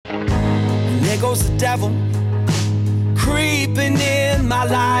goes the devil, creeping in my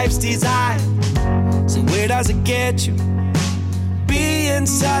life's design. So where does it get you, being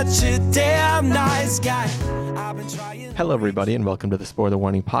such a damn nice guy? I've been trying. Hello, everybody, and welcome to the Spoiler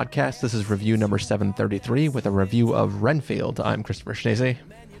Warning Podcast. This is review number 733 with a review of Renfield. I'm Christopher Schnese.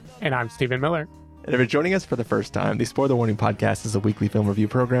 And I'm Stephen Miller. And if you're joining us for the first time, the Spoiler Warning Podcast is a weekly film review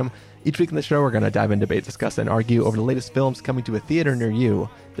program. Each week in the show, we're going to dive in, debate, discuss, and argue over the latest films coming to a theater near you.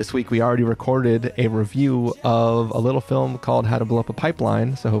 This week, we already recorded a review of a little film called How to Blow Up a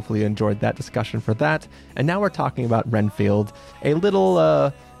Pipeline, so hopefully you enjoyed that discussion for that. And now we're talking about Renfield, a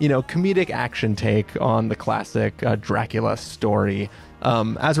little, comedic action take on the classic Dracula story.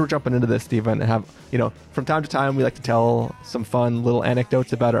 As we're jumping into this, Stephen, from time to time, we like to tell some fun little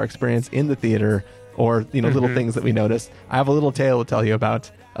anecdotes about our experience in the theater or, little things that we noticed. I have a little tale to tell you about.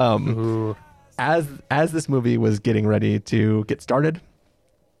 As this movie was getting ready to get started,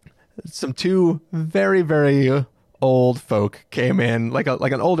 two very, very old folk came in, like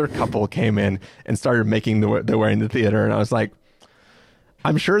an older couple came in and started making their way in the theater. And I was like,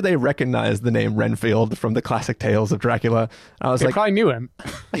 I'm sure they recognized the name Renfield from the classic tales of Dracula. They probably knew him.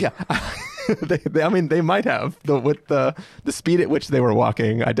 Yeah. they might have. With the speed at which they were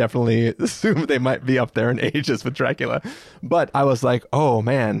walking, I definitely assume they might be up there in ages with Dracula. But I was like, oh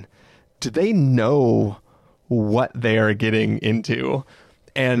man, do they know what they are getting into?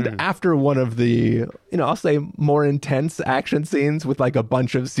 And after one of the, I'll say more intense action scenes with like a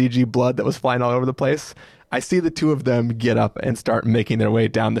bunch of CG blood that was flying all over the place, I see the two of them get up and start making their way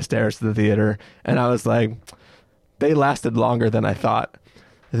down the stairs to the theater. And I was like, they lasted longer than I thought.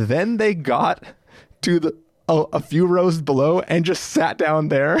 Then they got to a few rows below and just sat down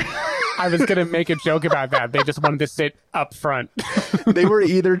there. I was going to make a joke about that. They just wanted to sit up front. They were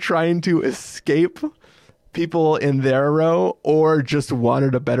either trying to escape people in their row or just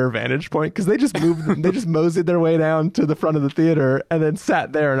wanted a better vantage point, because they just moseyed their way down to the front of the theater and then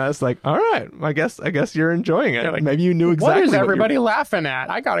sat there. And I was like, all right, I guess you're enjoying it. Like, maybe you knew exactly what is everybody laughing at?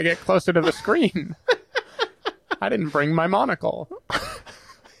 I got to get closer to the screen. I didn't bring my monocle.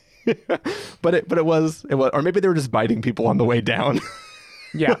 But it was, or maybe they were just biting people on the way down.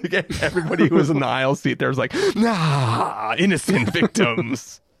 Yeah. Like, everybody who was in the aisle seat there was like, nah, innocent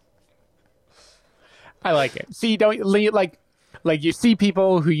victims. I like it. See, don't like you see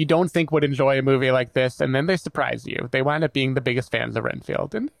people who you don't think would enjoy a movie like this, and then they surprise you. They wind up being the biggest fans of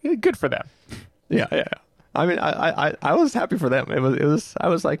Renfield, and good for them. Yeah. I mean, I was happy for them. It was. I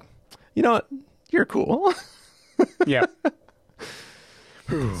was like, you know what, you're cool. Yeah.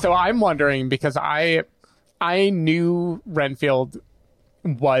 So I'm wondering, because I knew Renfield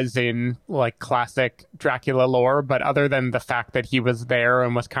was in like classic Dracula lore, but other than the fact that he was there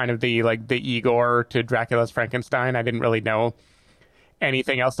and was kind of the Igor to Dracula's Frankenstein, I didn't really know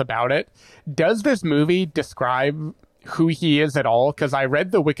anything else about it. Does this movie describe who he is at all? Because I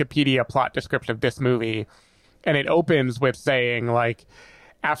read the Wikipedia plot description of this movie, and it opens with saying, like,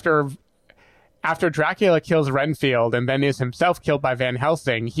 after Dracula kills Renfield and then is himself killed by Van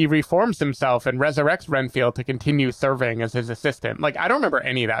Helsing, he reforms himself and resurrects Renfield to continue serving as his assistant. Like, I don't remember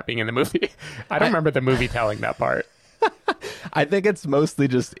any of that being in the movie. I don't remember the movie telling that part. I think it's mostly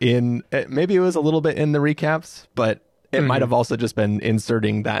just maybe it was a little bit in the recaps, but it might have also just been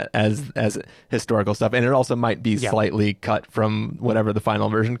inserting that as historical stuff. And it also might be slightly cut from whatever the final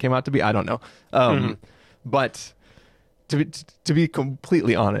version came out to be. I don't know. But to be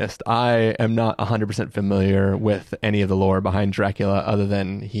completely honest, I am not 100% familiar with any of the lore behind Dracula other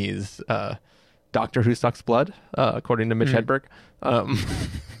than he's Doctor Who sucks blood, according to Mitch Hedberg.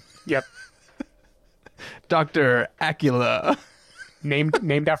 Yep. Dr. Acula.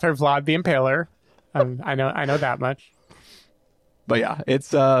 Named after Vlad the Impaler. I know that much. But yeah,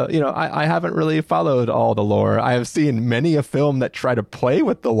 it's I haven't really followed all the lore. I have seen many a film that try to play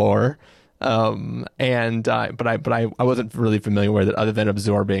with the lore. But I wasn't really familiar with it other than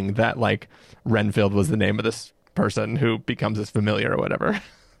absorbing that like Renfield was the name of this person who becomes his familiar or whatever.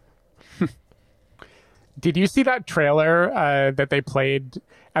 Did you see that trailer that they played,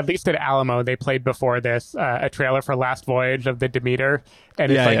 at least at Alamo, they played before this, a trailer for Last Voyage of the Demeter,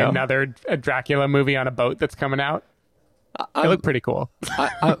 and it's another Dracula movie on a boat that's coming out? It looked pretty cool.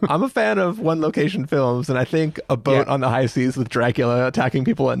 I'm a fan of one location films, and I think a boat on the high seas with Dracula attacking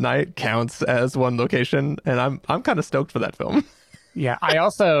people at night counts as one location, and I'm kind of stoked for that film. Yeah, I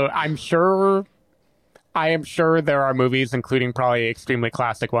am sure there are movies, including probably extremely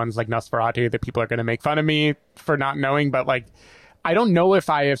classic ones like Nosferatu, that people are going to make fun of me for not knowing, but like, I don't know if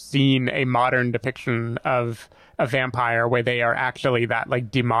I have seen a modern depiction of a vampire where they are actually that like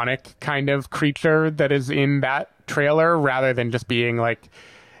demonic kind of creature that is in that trailer, rather than just being like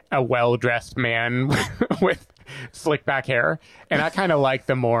a well-dressed man with slick back hair, and I kind of like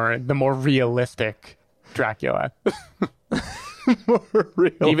the more realistic Dracula. More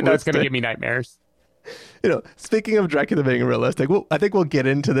realistic. Even though it's going to give me nightmares. Speaking of Dracula being realistic, I think we'll get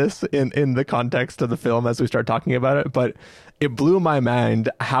into this in the context of the film as we start talking about it, but it blew my mind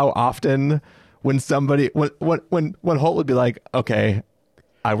how often when Holt would be like, okay,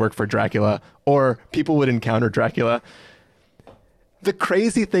 I work for Dracula, or people would encounter Dracula, the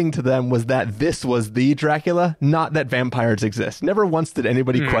crazy thing to them was that this was the Dracula, not that vampires exist. Never once did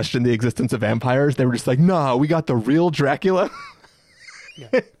anybody question the existence of vampires. They were just like, nah, we got the real Dracula.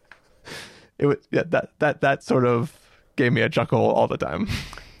 Yeah. That sort of gave me a chuckle all the time.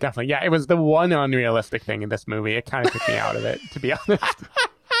 Definitely. Yeah, it was the one unrealistic thing in this movie. It kind of took me out of it, to be honest.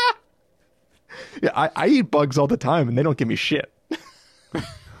 Yeah, I eat bugs all the time, and they don't give me shit.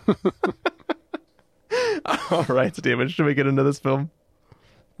 All right, Steven, should we get into this film?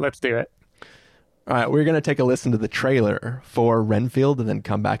 Let's do it. All right, we're going to take a listen to the trailer for Renfield and then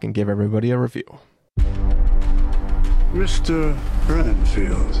come back and give everybody a review. Mr.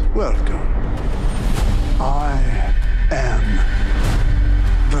 Renfield, welcome. I am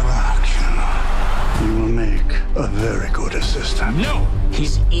Dracula. You will make a very good assistant. No!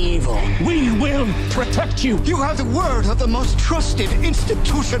 He's evil. We will protect you. You have the word of the most trusted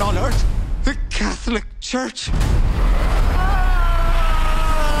institution on earth, the Catholic Church.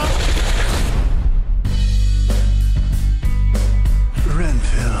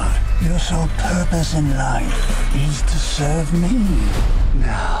 Renfield, your sole purpose in life is to serve me.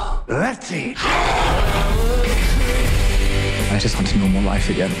 Now, let's eat. I just want a normal life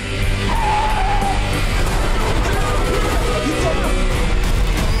again.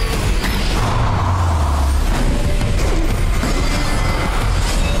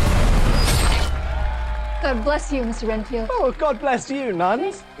 God bless you, Mr. Renfield. Oh, God bless you,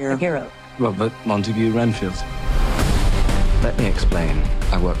 nuns. You're a hero. Robert Montague Renfield. Let me explain.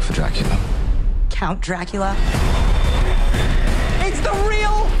 I work for Dracula. Count Dracula? It's the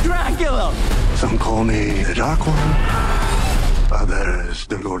real Dracula! Some call me the Dark One. Others,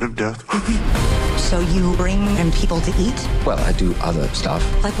 the Lord of Death. So you bring in people to eat? Well, I do other stuff.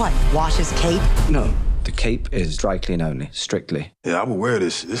 Like what? Wash his cape? No, the cape is dry clean only, strictly. Yeah, I will wear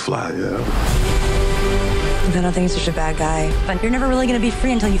this fly, yeah. I don't think he's such a bad guy. But you're never really going to be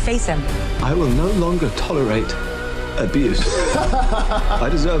free until you face him. I will no longer tolerate abuse. I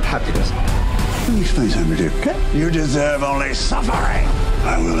deserve happiness. Let me explain something to you, okay? You deserve only suffering.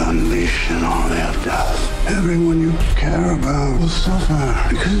 I will unleash an army of death. Everyone you care about will suffer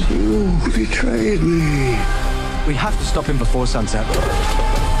because you betrayed me. We have to stop him before sunset.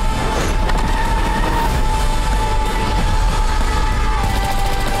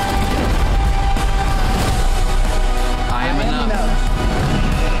 I am enough.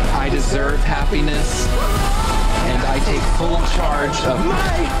 I deserve happiness, and I take full charge of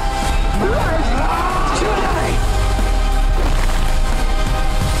my life today.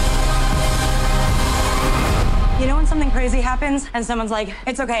 You know when something crazy happens and someone's like,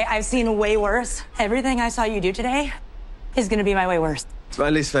 it's okay, I've seen way worse. Everything I saw you do today is going to be my way worse. It's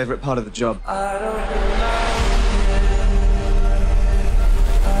my least favorite part of the job.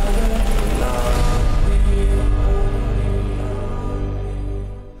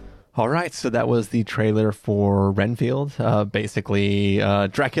 All right, so that was the trailer for Renfield. Basically,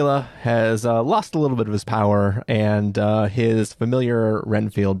 Dracula has lost a little bit of his power, and his familiar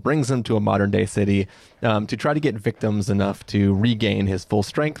Renfield brings him to a modern-day city to try to get victims enough to regain his full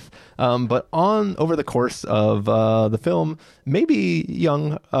strength. But over the course of the film, maybe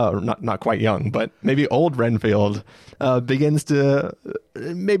young, not quite young, but maybe old Renfield begins to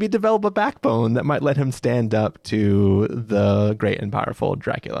maybe develop a backbone that might let him stand up to the great and powerful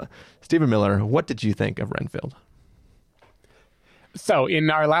Dracula. Stephen Miller, what did you think of Renfield? So in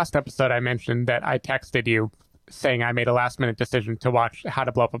our last episode, I mentioned that I texted you saying I made a last-minute decision to watch How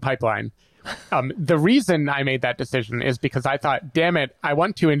to Blow Up a Pipeline. The reason I made that decision is because I thought, damn it, I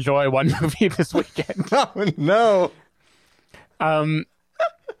want to enjoy one movie this weekend. Oh, no.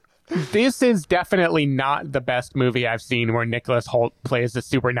 This is definitely not the best movie I've seen where Nicholas Hoult plays a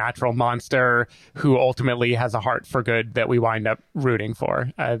supernatural monster who ultimately has a heart for good that we wind up rooting for.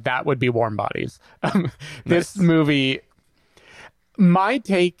 That would be Warm Bodies. This movie, my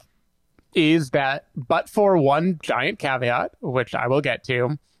take is that, but for one giant caveat, which I will get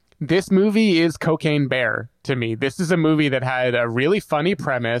to, this movie is Cocaine Bear to me. This is a movie that had a really funny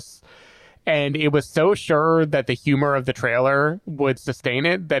premise, and it was so sure that the humor of the trailer would sustain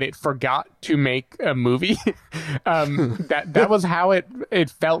it that it forgot to make a movie. That was how it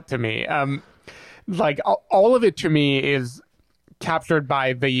felt to me. Like all of it to me is captured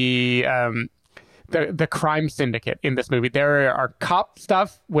by the crime syndicate in this movie. There are cop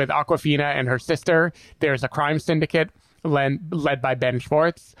stuff with Awkwafina and her sister. There's a crime syndicate led by Ben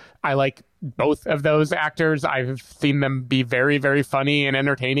Schwartz. I like both of those actors. I've seen them be very, very funny and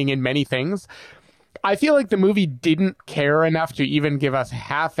entertaining in many things. I feel like the movie didn't care enough to even give us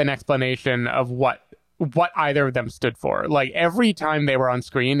half an explanation of what either of them stood for. Like, every time they were on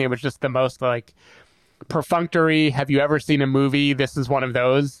screen, it was just the most like perfunctory, have you ever seen a movie? This is one of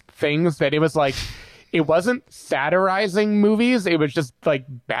those things that it was like, it wasn't satirizing movies. It was just like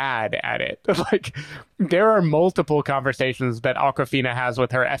bad at it. Like, there are multiple conversations that Awkwafina has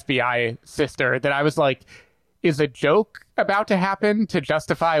with her FBI sister that I was like, is a joke about to happen to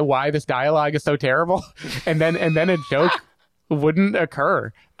justify why this dialogue is so terrible? And then a joke wouldn't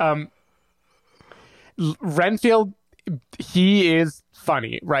occur. Renfield, he is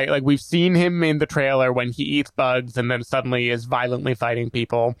funny, right? Like, we've seen him in the trailer when he eats bugs and then suddenly is violently fighting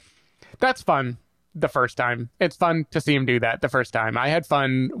people. That's fun the first time. It's fun to see him do that the first time. I had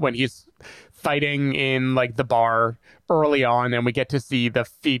fun when he's fighting in like the bar early on and we get to see the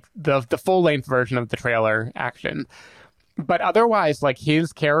full length version of the trailer action. But otherwise, like,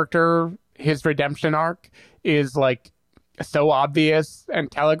 his character, his redemption arc is like so obvious and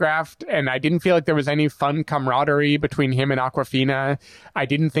telegraphed, and I didn't feel like there was any fun camaraderie between him and Awkwafina. I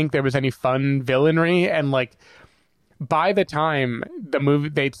didn't think there was any fun villainry, and like, by the time the movie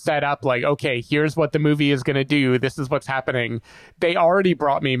they'd set up, like, okay, here's what the movie is going to do, this is what's happening, they already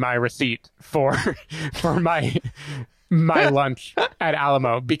brought me my receipt for my lunch at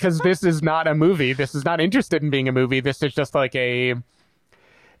Alamo, because this is not a movie. This is not interested in being a movie. This is just like a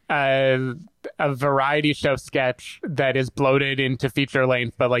variety show sketch that is bloated into feature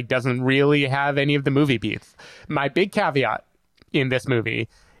length, but like doesn't really have any of the movie beats. My big caveat in this movie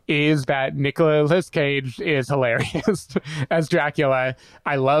is that Nicolas Cage is hilarious as Dracula.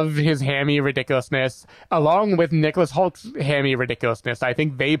 I love his hammy ridiculousness, along with Nicholas Holt's hammy ridiculousness. I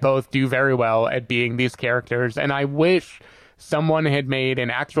think they both do very well at being these characters, and I wish someone had made an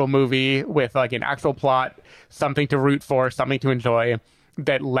actual movie with like an actual plot, something to root for, something to enjoy,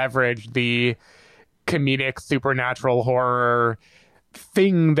 that leveraged the comedic supernatural horror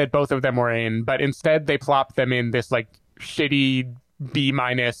thing that both of them were in. But instead they plopped them in this like shitty B-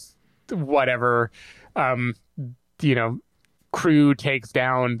 whatever, crew takes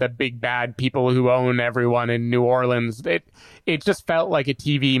down the big bad people who own everyone in New Orleans. It just felt like a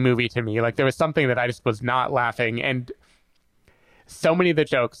TV movie to me. Like, there was something that I just was not laughing, and so many of the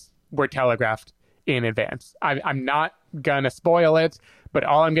jokes were telegraphed in advance. I'm not gonna spoil it, but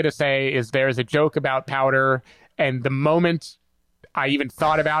all I'm gonna say is there's a joke about powder, and the moment I even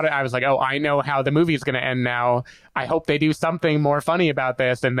thought about it, I was like, oh, I know how the movie's going to end now. I hope they do something more funny about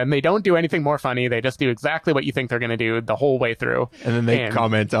this. And then they don't do anything more funny. They just do exactly what you think they're going to do the whole way through. And then they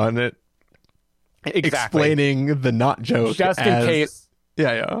comment on it. Exactly. Explaining the not joke. Just in case.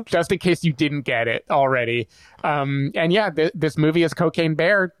 Yeah. Just in case you didn't get it already. And yeah, this movie is Cocaine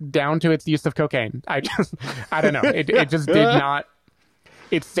Bear down to its use of cocaine. I don't know. It just did not.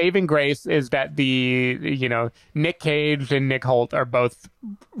 Its saving grace is that Nick Cage and Nick Holt are both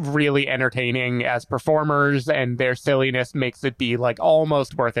really entertaining as performers, and their silliness makes it be like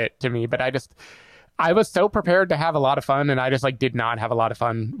almost worth it to me. But I was so prepared to have a lot of fun, and I just like did not have a lot of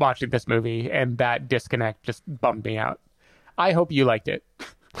fun watching this movie, and that disconnect just bummed me out. I hope you liked it.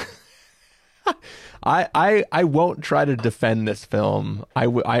 I won't try to defend this film.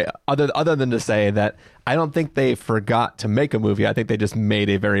 I other than to say that I don't think they forgot to make a movie. I think they just made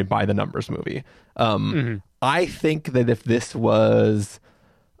a very by the numbers movie. I think that if this was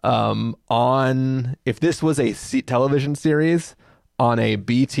if this was a television series on a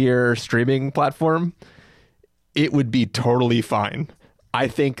B tier streaming platform, it would be totally fine. I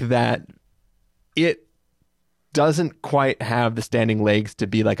think that it doesn't quite have the standing legs to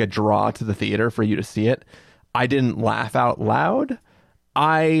be like a draw to the theater for you to see it. I didn't laugh out loud.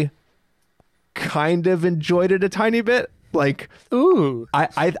 I kind of enjoyed it a tiny bit. Like, ooh, I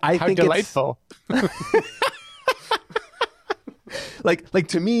how think delightful. like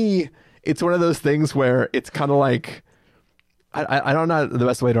to me, it's one of those things where it's kind of like, I don't know the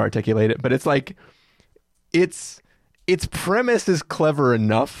best way to articulate it, but it's like its premise is clever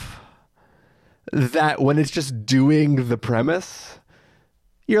enough that when it's just doing the premise,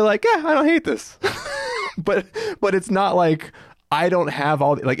 you're like, yeah, I don't hate this. but it's not like I don't have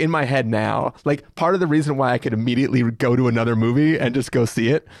all like in my head now. Like, part of the reason why I could immediately go to another movie and just go see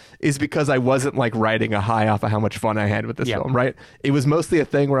it is because I wasn't like riding a high off of how much fun I had with this film, right? It was mostly a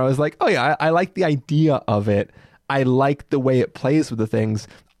thing where I was like, oh yeah, I like the idea of it. I like the way it plays with the things.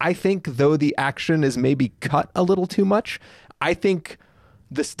 I think though the action is maybe cut a little too much, I think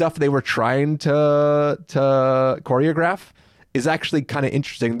the stuff they were trying to choreograph is actually kind of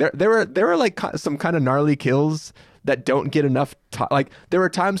interesting. There were like some kind of gnarly kills that don't get enough like there are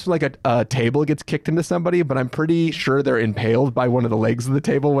times when like a table gets kicked into somebody, but I'm pretty sure they're impaled by one of the legs of the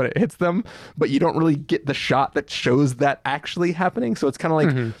table when it hits them, but you don't really get the shot that shows that actually happening. So it's kind of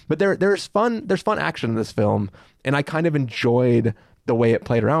like but there's fun action in this film, and I kind of enjoyed the way it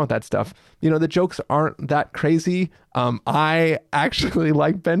played around with that stuff. You know, the jokes aren't that crazy. I actually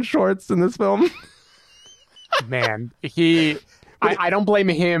like Ben Schwartz in this film. Man, I don't blame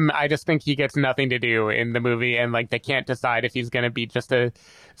him. I just think he gets nothing to do in the movie, and like they can't decide if he's going to be just a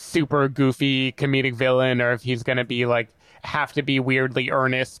super goofy comedic villain or if he's going to be like have to be weirdly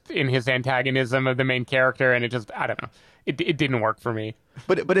earnest in his antagonism of the main character, and it just, I don't know. It didn't work for me.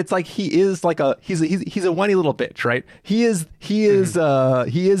 But it's like he's a whiny little bitch, right? He is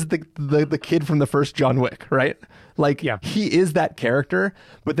the kid from the first John Wick, right? Like, he is that character,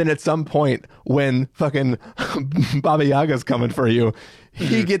 but then at some point when fucking Baba Yaga's coming for you,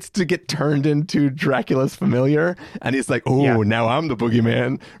 he gets to get turned into Dracula's familiar, and he's like, now I'm the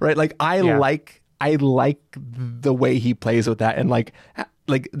boogeyman, right? Like, I like the way he plays with that, and like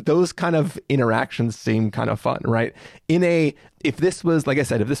those kind of interactions seem kind of fun, right? If this was, like I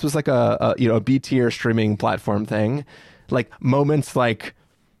said, if this was like a B tier streaming platform thing, like moments like,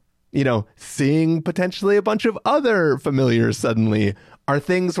 you know, seeing potentially a bunch of other familiars suddenly are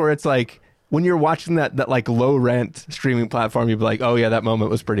things where it's like, when you're watching that like low rent streaming platform, you'd be like, oh yeah, that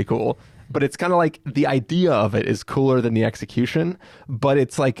moment was pretty cool. But it's kind of like the idea of it is cooler than the execution, but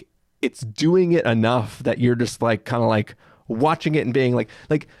it's like, it's doing it enough that you're just like, kind of like watching it and being like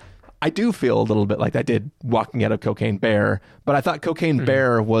I do feel a little bit like I did walking out of Cocaine Bear, but I thought Cocaine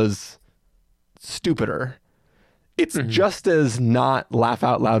Bear was stupider. It's just as not laugh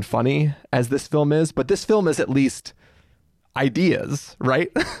out loud funny as this film is, but this film is at least ideas,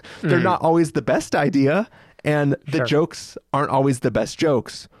 right? They're not always the best idea, and the jokes aren't always the best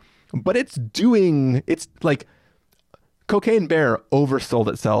jokes, but it's like Cocaine Bear oversold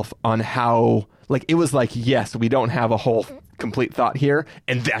itself on how, like, it was like, yes, we don't have a whole complete thought here,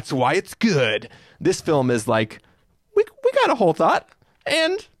 and that's why it's good. This film is like, we got a whole thought,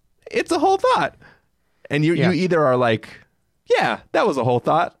 and it's a whole thought. And you either are like, yeah, that was a whole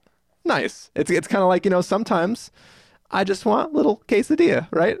thought. Nice. It's kind of like, you know, sometimes I just want a little quesadilla,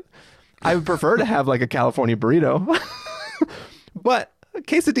 right? I would prefer to have like a California burrito, but a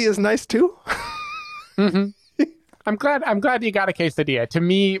quesadilla is nice too. I'm glad you got a quesadilla. To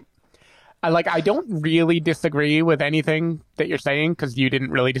me, I don't really disagree with anything that you're saying, because you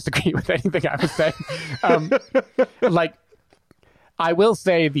didn't really disagree with anything I was saying. I will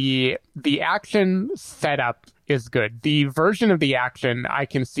say the action setup is good. The version of the action I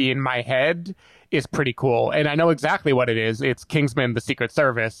can see in my head is pretty cool, and I know exactly what it is. It's Kingsman: The Secret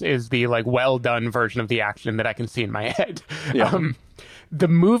Service is the like well done version of the action that I can see in my head. Yeah. The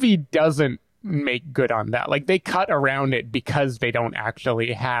movie doesn't make good on that. Like, they cut around it because they don't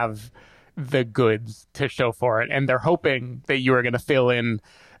actually have the goods to show for it, and they're hoping that you are going to fill in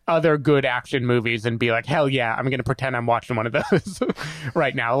other good action movies and be like, hell yeah, I'm going to pretend I'm watching one of those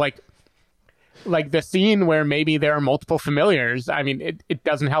right now. Like the scene where maybe there are multiple familiars. I mean, it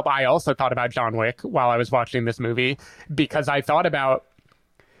doesn't help. I also thought about John Wick while I was watching this movie, because I thought about,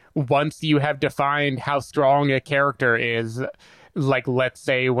 once you have defined how strong a character is, like, let's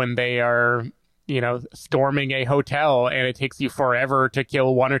say when they are, you know, storming a hotel and it takes you forever to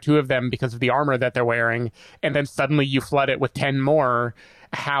kill one or two of them because of the armor that they're wearing, and then suddenly you flood it with 10 more,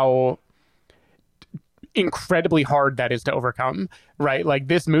 how incredibly hard that is to overcome, right? Like,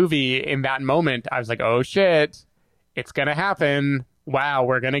 this movie, in that moment, I was like, oh shit, it's gonna happen. Wow,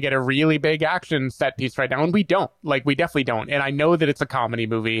 we're gonna get a really big action set piece right now. And we definitely don't. And I know that it's a comedy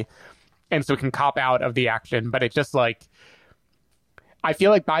movie, and so it can cop out of the action, but it's just like, I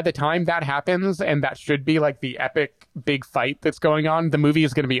feel like by the time that happens, and that should be like the epic big fight that's going on, the movie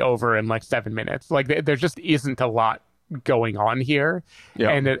is going to be over in like 7 minutes. Like, there just isn't a lot going on here. Yeah.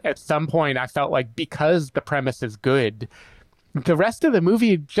 And at some point I felt like, because the premise is good, the rest of the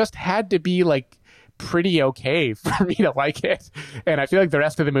movie just had to be like pretty okay for me to like it. And I feel like the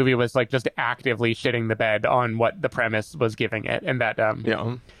rest of the movie was like just actively shitting the bed on what the premise was giving it. And that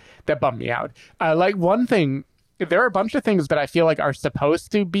bummed me out. Like, one thing, there are a bunch of things that I feel like are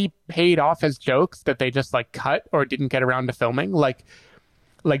supposed to be paid off as jokes that they just like cut or didn't get around to filming. Like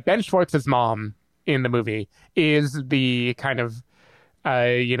Ben Schwartz's mom in the movie is the kind of,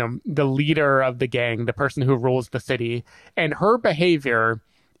 the leader of the gang, the person who rules the city. And her behavior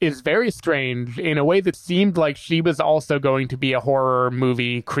is very strange in a way that seemed like she was also going to be a horror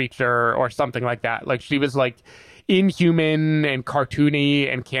movie creature or something like that. Like, she was like inhuman and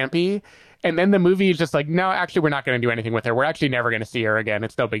cartoony and campy. And then the movie is just like, no, actually, we're not going to do anything with her. We're actually never going to see her again.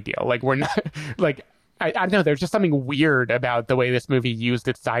 It's no big deal. Like, we're not like, I don't know. There's just something weird about the way this movie used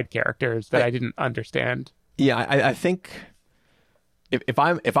its side characters that I didn't understand. Yeah, I think if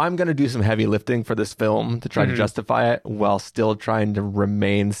I'm going to do some heavy lifting for this film to try to justify it while still trying to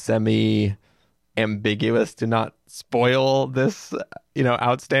remain semi ambiguous to not spoil this,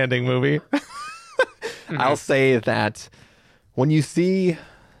 outstanding movie, I'll say that when you see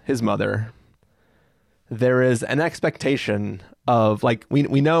his mother, there is an expectation of like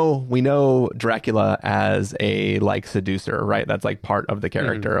we know Dracula as a like seducer, right? That's like part of the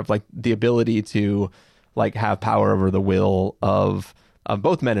character of like the ability to like have power over the will of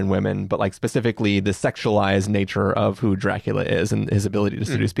both men and women, but like specifically the sexualized nature of who Dracula is and his ability to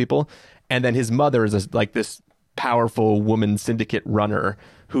seduce people. And then his mother is like this powerful woman syndicate runner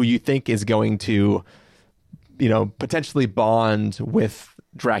who you think is going to, potentially bond with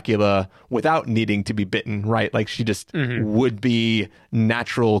Dracula without needing to be bitten, right? Like she just would be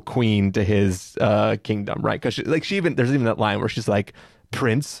natural queen to his kingdom, right? Because she even there's even that line where she's like,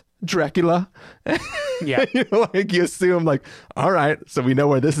 Prince Dracula. Yeah. Like you assume like, all right, so we know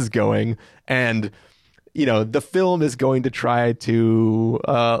where this is going. And, the film is going to try to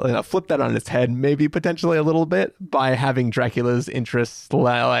flip that on its head, maybe potentially a little bit by having Dracula's interests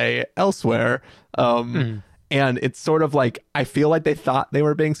lie elsewhere. And it's sort of like, I feel like they thought they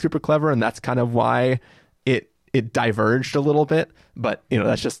were being super clever, and that's kind of why it diverged a little bit. But,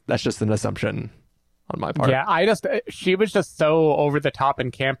 that's just an assumption on my part. Yeah, she was just so over the top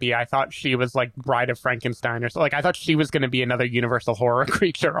and campy. I thought she was like Bride of Frankenstein or so. Like, I thought she was going to be another universal horror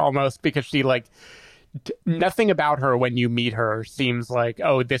creature almost, because she like nothing about her when you meet her seems like,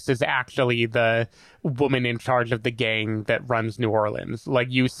 oh, this is actually the woman in charge of the gang that runs New Orleans. Like,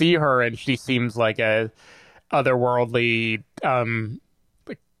 you see her and she seems like a otherworldly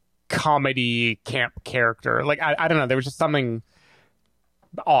like comedy camp character. Like, I don't know, there was just something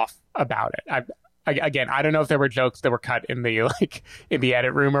off about it. Again, I don't know if there were jokes that were cut in the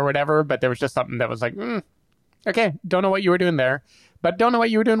edit room or whatever, but there was just something that was like, okay, don't know what you were doing there, but don't know what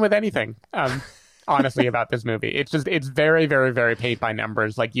you were doing with anything. Honestly, about this movie, it's very, very, very paint by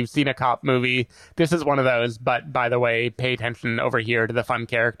numbers. Like, you've seen a cop movie, this is one of those, but by the way, pay attention over here to the fun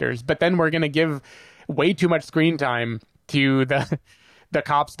characters. But then we're gonna give way too much screen time to the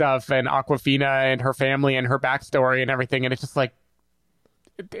cop stuff and Aquafina and her family and her backstory and everything, and it's just like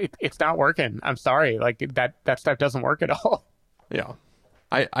it's not working. I'm sorry, like that stuff doesn't work at all. Yeah,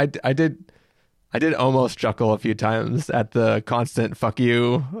 I did almost chuckle a few times at the constant "fuck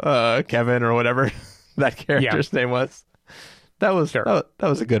you, Kevin" or whatever that character's name was. That was sure. that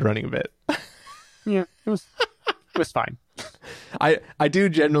was a good running bit. Yeah, it was fine. I do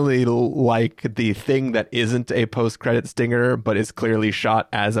generally like the thing that isn't a post-credit stinger, but is clearly shot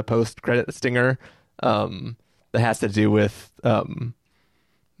as a post-credit stinger. That has to do with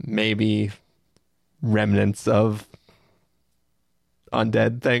maybe remnants of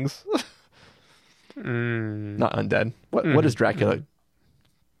undead things. Not undead. What is Dracula?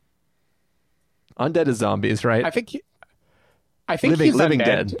 Undead is zombies, right? I think living he's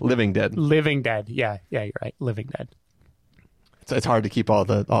dead. Living dead. Living dead. Yeah, you're right. Living dead. So it's hard to keep all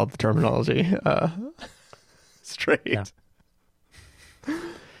the terminology straight.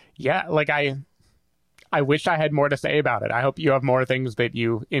 Yeah, like I wish I had more to say about it. I hope you have more things that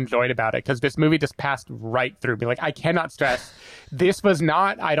you enjoyed about it, because this movie just passed right through me. Like, I cannot stress, this was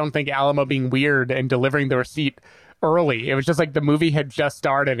not, I don't think, Alamo being weird and delivering the receipt early. It was just like the movie had just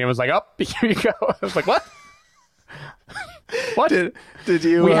started and it was like, oh, here you go. I was like, what? What? Did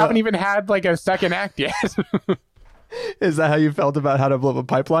you... We haven't even had like a second act yet. Is that how you felt about How to Blow Up a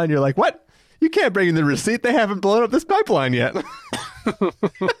Pipeline? You're like, what? You can't bring in the receipt. They haven't blown up this pipeline yet.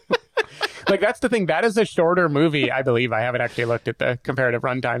 Like, that's the thing. That is a shorter movie, I believe. I haven't actually looked at the comparative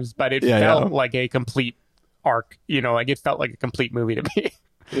runtimes, but it felt like a complete arc. Like, it felt like a complete movie to me.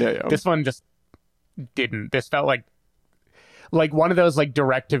 Yeah. This one just didn't. This felt like one of those like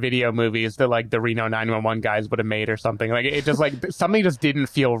direct-to-video movies that like the Reno 911 guys would have made or something. Like, it just like something just didn't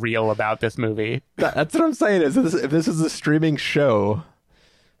feel real about this movie. That's what I'm saying. Is if this is a streaming show,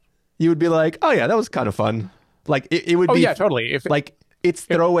 you would be like, oh yeah, that was kind of fun. Like it would be. Oh yeah, totally. Its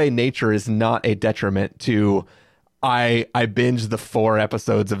throwaway nature is not a detriment to. I binged the 4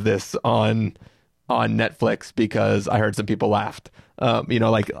 episodes of this on on Netflix because I heard some people laughed.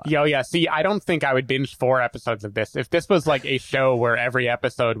 Yo, yeah. See, I don't think I would binge 4 episodes of this. If this was like a show where every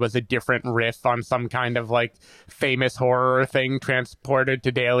episode was a different riff on some kind of like famous horror thing transported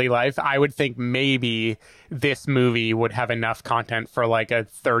to daily life, I would think maybe this movie would have enough content for like a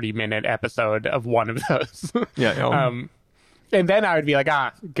 30-minute episode of one of those. Yeah. And then I would be like,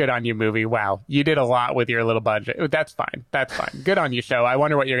 good on you, movie. Wow, you did a lot with your little budget. That's fine. That's fine. Good on you, show. I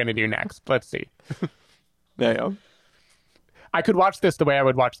wonder what you're going to do next. Let's see. Yeah. I could watch this the way I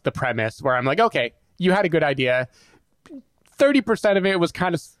would watch The Premise, where I'm like, okay, you had a good idea. 30% of it was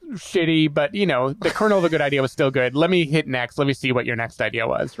kind of shitty, but, you know, the kernel of a good idea was still good. Let me hit next. Let me see what your next idea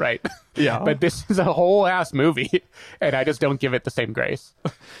was, right? Yeah. But this is a whole ass movie, and I just don't give it the same grace.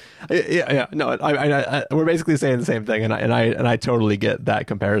 Yeah. No, we're basically saying the same thing, and I totally get that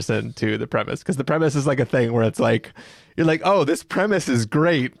comparison to The Premise, because The Premise is like a thing where it's like, you're like, oh, this premise is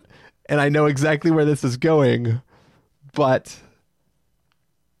great, and I know exactly where this is going, but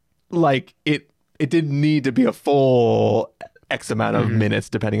like it didn't need to be a full X amount of minutes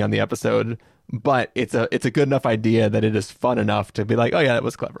depending on the episode, but it's a good enough idea that it is fun enough to be like, oh yeah, that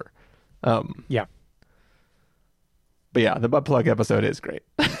was clever. Yeah. But yeah, the butt plug episode is great.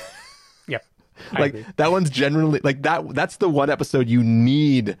 Yep. Like that one's generally like that's the one episode you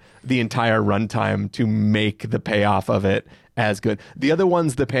need the entire runtime to make the payoff of it as good. The other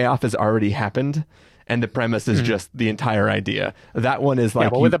ones, the payoff has already happened, and the premise is just the entire idea. That one is like...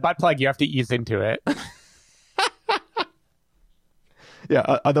 Yeah, but with a butt plug, you have to ease into it. Yeah,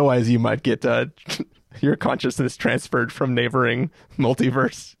 otherwise you might get your consciousness transferred from neighboring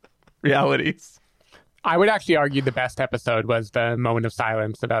multiverse realities. I would actually argue the best episode was the moment of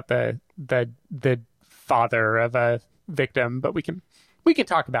silence about the father of a victim, but we can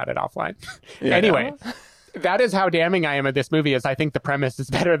talk about it offline. Yeah. Anyway... That is how damning I am at this movie, is I think the premise is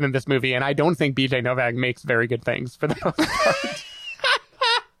better than this movie, and I don't think BJ Novak makes very good things for the most part.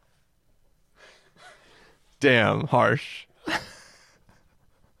 Damn, harsh.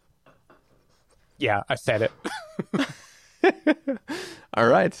 Yeah, I said it. All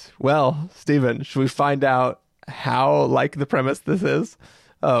right. Well, Steven, should we find out how like the premise this is?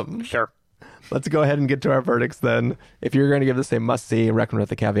 Sure. Let's go ahead and get to our verdicts then. If you're going to give this a must-see, recommend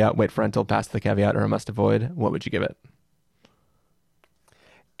with a caveat, wait for rental, pass the caveat, or a must-avoid, what would you give it?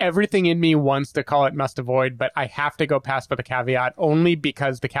 Everything in me wants to call it must-avoid, but I have to go past with a caveat, only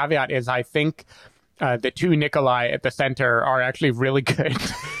because the caveat is I think the two Nikolai at the center are actually really good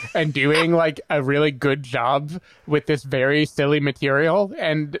and doing like a really good job with this very silly material.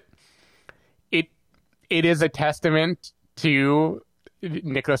 And it is a testament to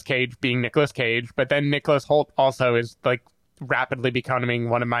Nicolas Cage being Nicolas Cage, but then Nicholas Hoult also is like rapidly becoming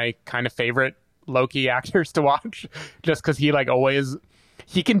one of my kind of favorite low-key actors to watch, just because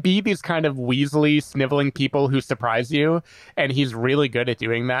he can be these kind of weaselly, sniveling people who surprise you, and he's really good at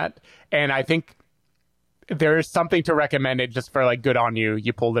doing that. And I think there is something to recommend it just for like, good on you,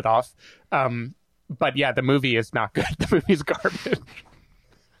 you pulled it off. But yeah, the movie is not good. The movie's garbage.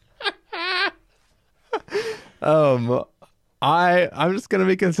 I'm just going to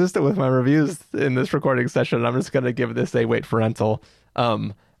be consistent with my reviews in this recording session. I'm just going to give this a wait for rental.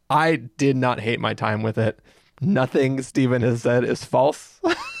 I did not hate my time with it. Nothing Steven has said is false.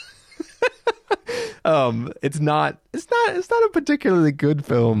 It's not a particularly good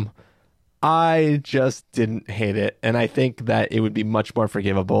film. I just didn't hate it, and I think that it would be much more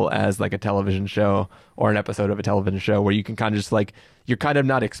forgivable as like a television show or an episode of a television show where you can kind of just like, you're kind of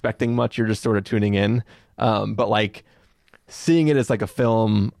not expecting much, you're just sort of tuning in. But like seeing it as like a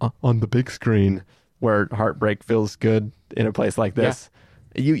film on the big screen where heartbreak feels good in a place like this,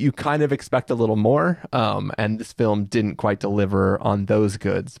 you kind of expect a little more. And this film didn't quite deliver on those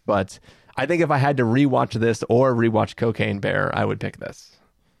goods. But I think if I had to rewatch this or rewatch Cocaine Bear, I would pick this.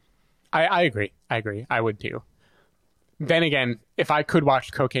 I agree. I would too. Then again, if I could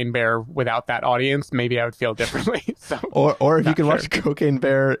watch Cocaine Bear without that audience, maybe I would feel differently. So, or if you could watch Cocaine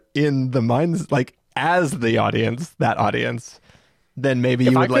Bear in the minds, like as the audience, that audience, then maybe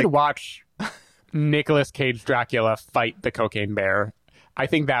you would like... If I could watch Nicolas Cage Dracula fight the Cocaine Bear, I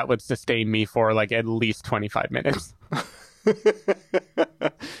think that would sustain me for like at least 25 minutes.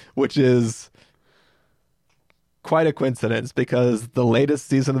 Which is quite a coincidence because the latest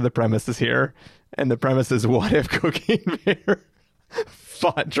season of The Premise is here, and The Premise is what if Cocaine Bear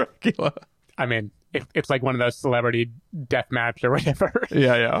fought Dracula? I mean, it's like one of those celebrity death match or whatever.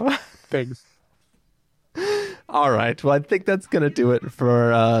 Yeah. Things. All right. Well, I think that's going to do it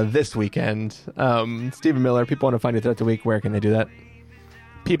for this weekend. Stephen Miller, people want to find you throughout the week. Where can they do that?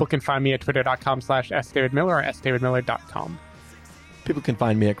 People can find me at twitter.com/sdavidmiller or sdavidmiller.com. People can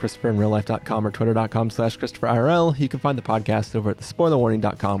find me at ChristopherInRealLife.com or Twitter.com/ChristopherIRL. You can find the podcast over at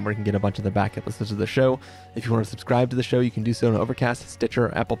thespoilerwarning.com, where you can get a bunch of the back episodes of the show. If you want to subscribe to the show, you can do so on Overcast,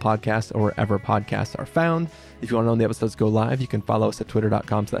 Stitcher, Apple Podcasts, or wherever podcasts are found. If you want to know when the episodes go live, you can follow us at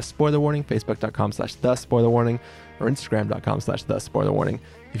Twitter.com/SpoilerWarning, Facebook.com/TheSpoilerWarning, or Instagram.com/TheSpoilerWarning.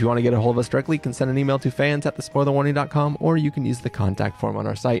 If you want to get a hold of us directly, you can send an email to fans@thespoilerwarning.com, or you can use the contact form on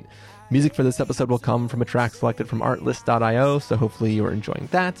our site. Music for this episode will come from a track selected from artlist.io, so hopefully you're enjoying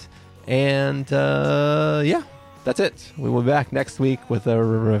that. And yeah, that's it. We will be back next week with a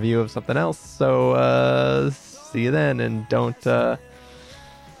review of something else. So see you then, and don't I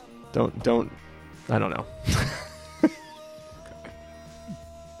don't know.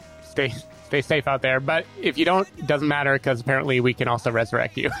 Stay safe out there. But if you don't, it doesn't matter, because apparently we can also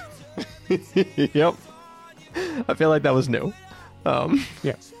resurrect you. Yep. I feel like that was new.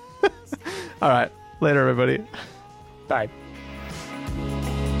 Yeah. All right. Later, everybody. Bye.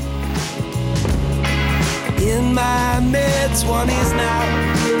 In my mid-20s now,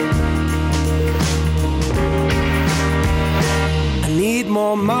 I need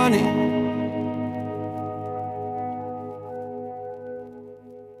more money